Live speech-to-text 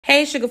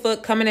Hey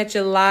Sugarfoot, coming at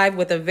you live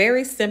with a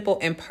very simple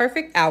and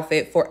perfect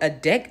outfit for a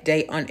deck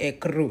day on a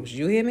cruise.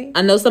 You hear me?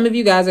 I know some of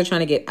you guys are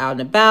trying to get out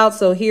and about,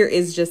 so here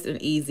is just an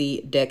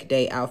easy deck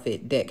day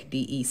outfit. Deck,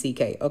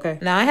 D-E-C-K, okay?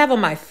 Now I have on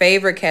my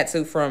favorite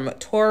catsuit from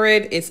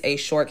Torrid. It's a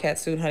short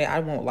catsuit, honey. I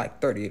want like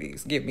 30 of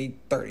these. Give me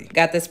 30.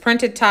 Got this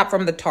printed top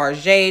from the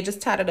Tarjay. Just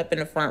tied it up in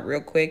the front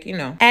real quick, you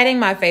know. Adding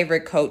my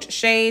favorite Coach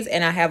shades,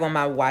 and I have on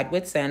my wide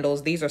width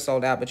sandals. These are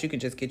sold out, but you can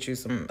just get you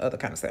some other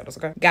kind of sandals,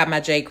 okay? Got my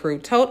J. Crew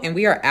tote, and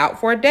we are out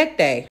for a deck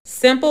day.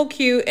 Simple,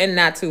 cute, and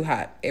not too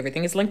hot.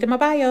 Everything is linked in my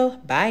bio.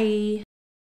 Bye.